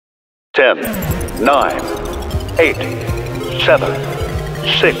10, 9, 8, 7,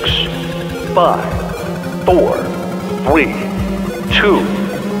 6, 5, 4, 3, 2,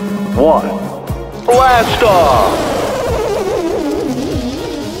 1. Blast off!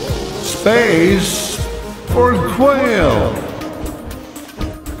 Space for Quail.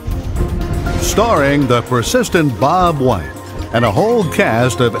 Starring the persistent Bob White and a whole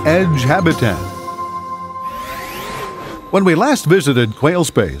cast of Edge Habitat. When we last visited Quail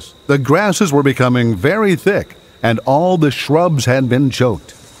Space, the grasses were becoming very thick and all the shrubs had been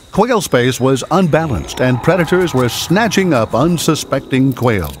choked. Quail Space was unbalanced and predators were snatching up unsuspecting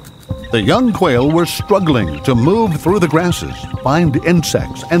quail. The young quail were struggling to move through the grasses, find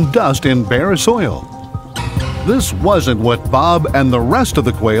insects and dust in bare soil. This wasn't what Bob and the rest of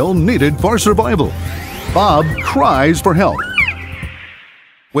the quail needed for survival. Bob cries for help.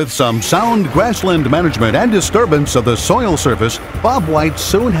 With some sound grassland management and disturbance of the soil surface, Bob White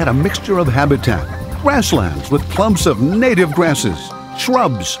soon had a mixture of habitat. Grasslands with clumps of native grasses,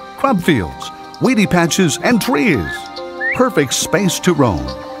 shrubs, crop fields, weedy patches, and trees. Perfect space to roam.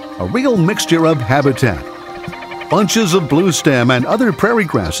 A real mixture of habitat. Bunches of bluestem and other prairie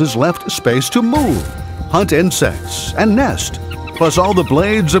grasses left space to move, hunt insects, and nest. Plus all the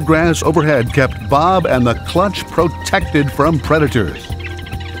blades of grass overhead kept Bob and the clutch protected from predators.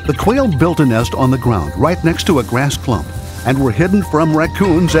 The quail built a nest on the ground right next to a grass clump and were hidden from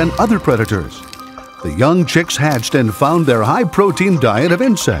raccoons and other predators. The young chicks hatched and found their high-protein diet of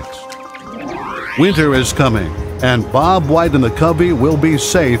insects. Winter is coming, and Bob White and the covey will be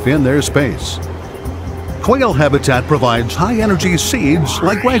safe in their space. Quail habitat provides high-energy seeds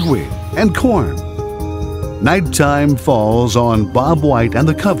like ragweed and corn. Nighttime falls on Bob White and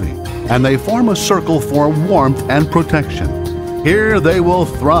the covey, and they form a circle for warmth and protection. Here they will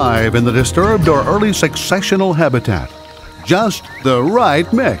thrive in the disturbed or early successional habitat. Just the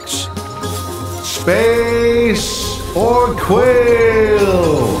right mix. Space for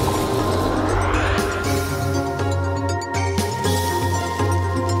Quail!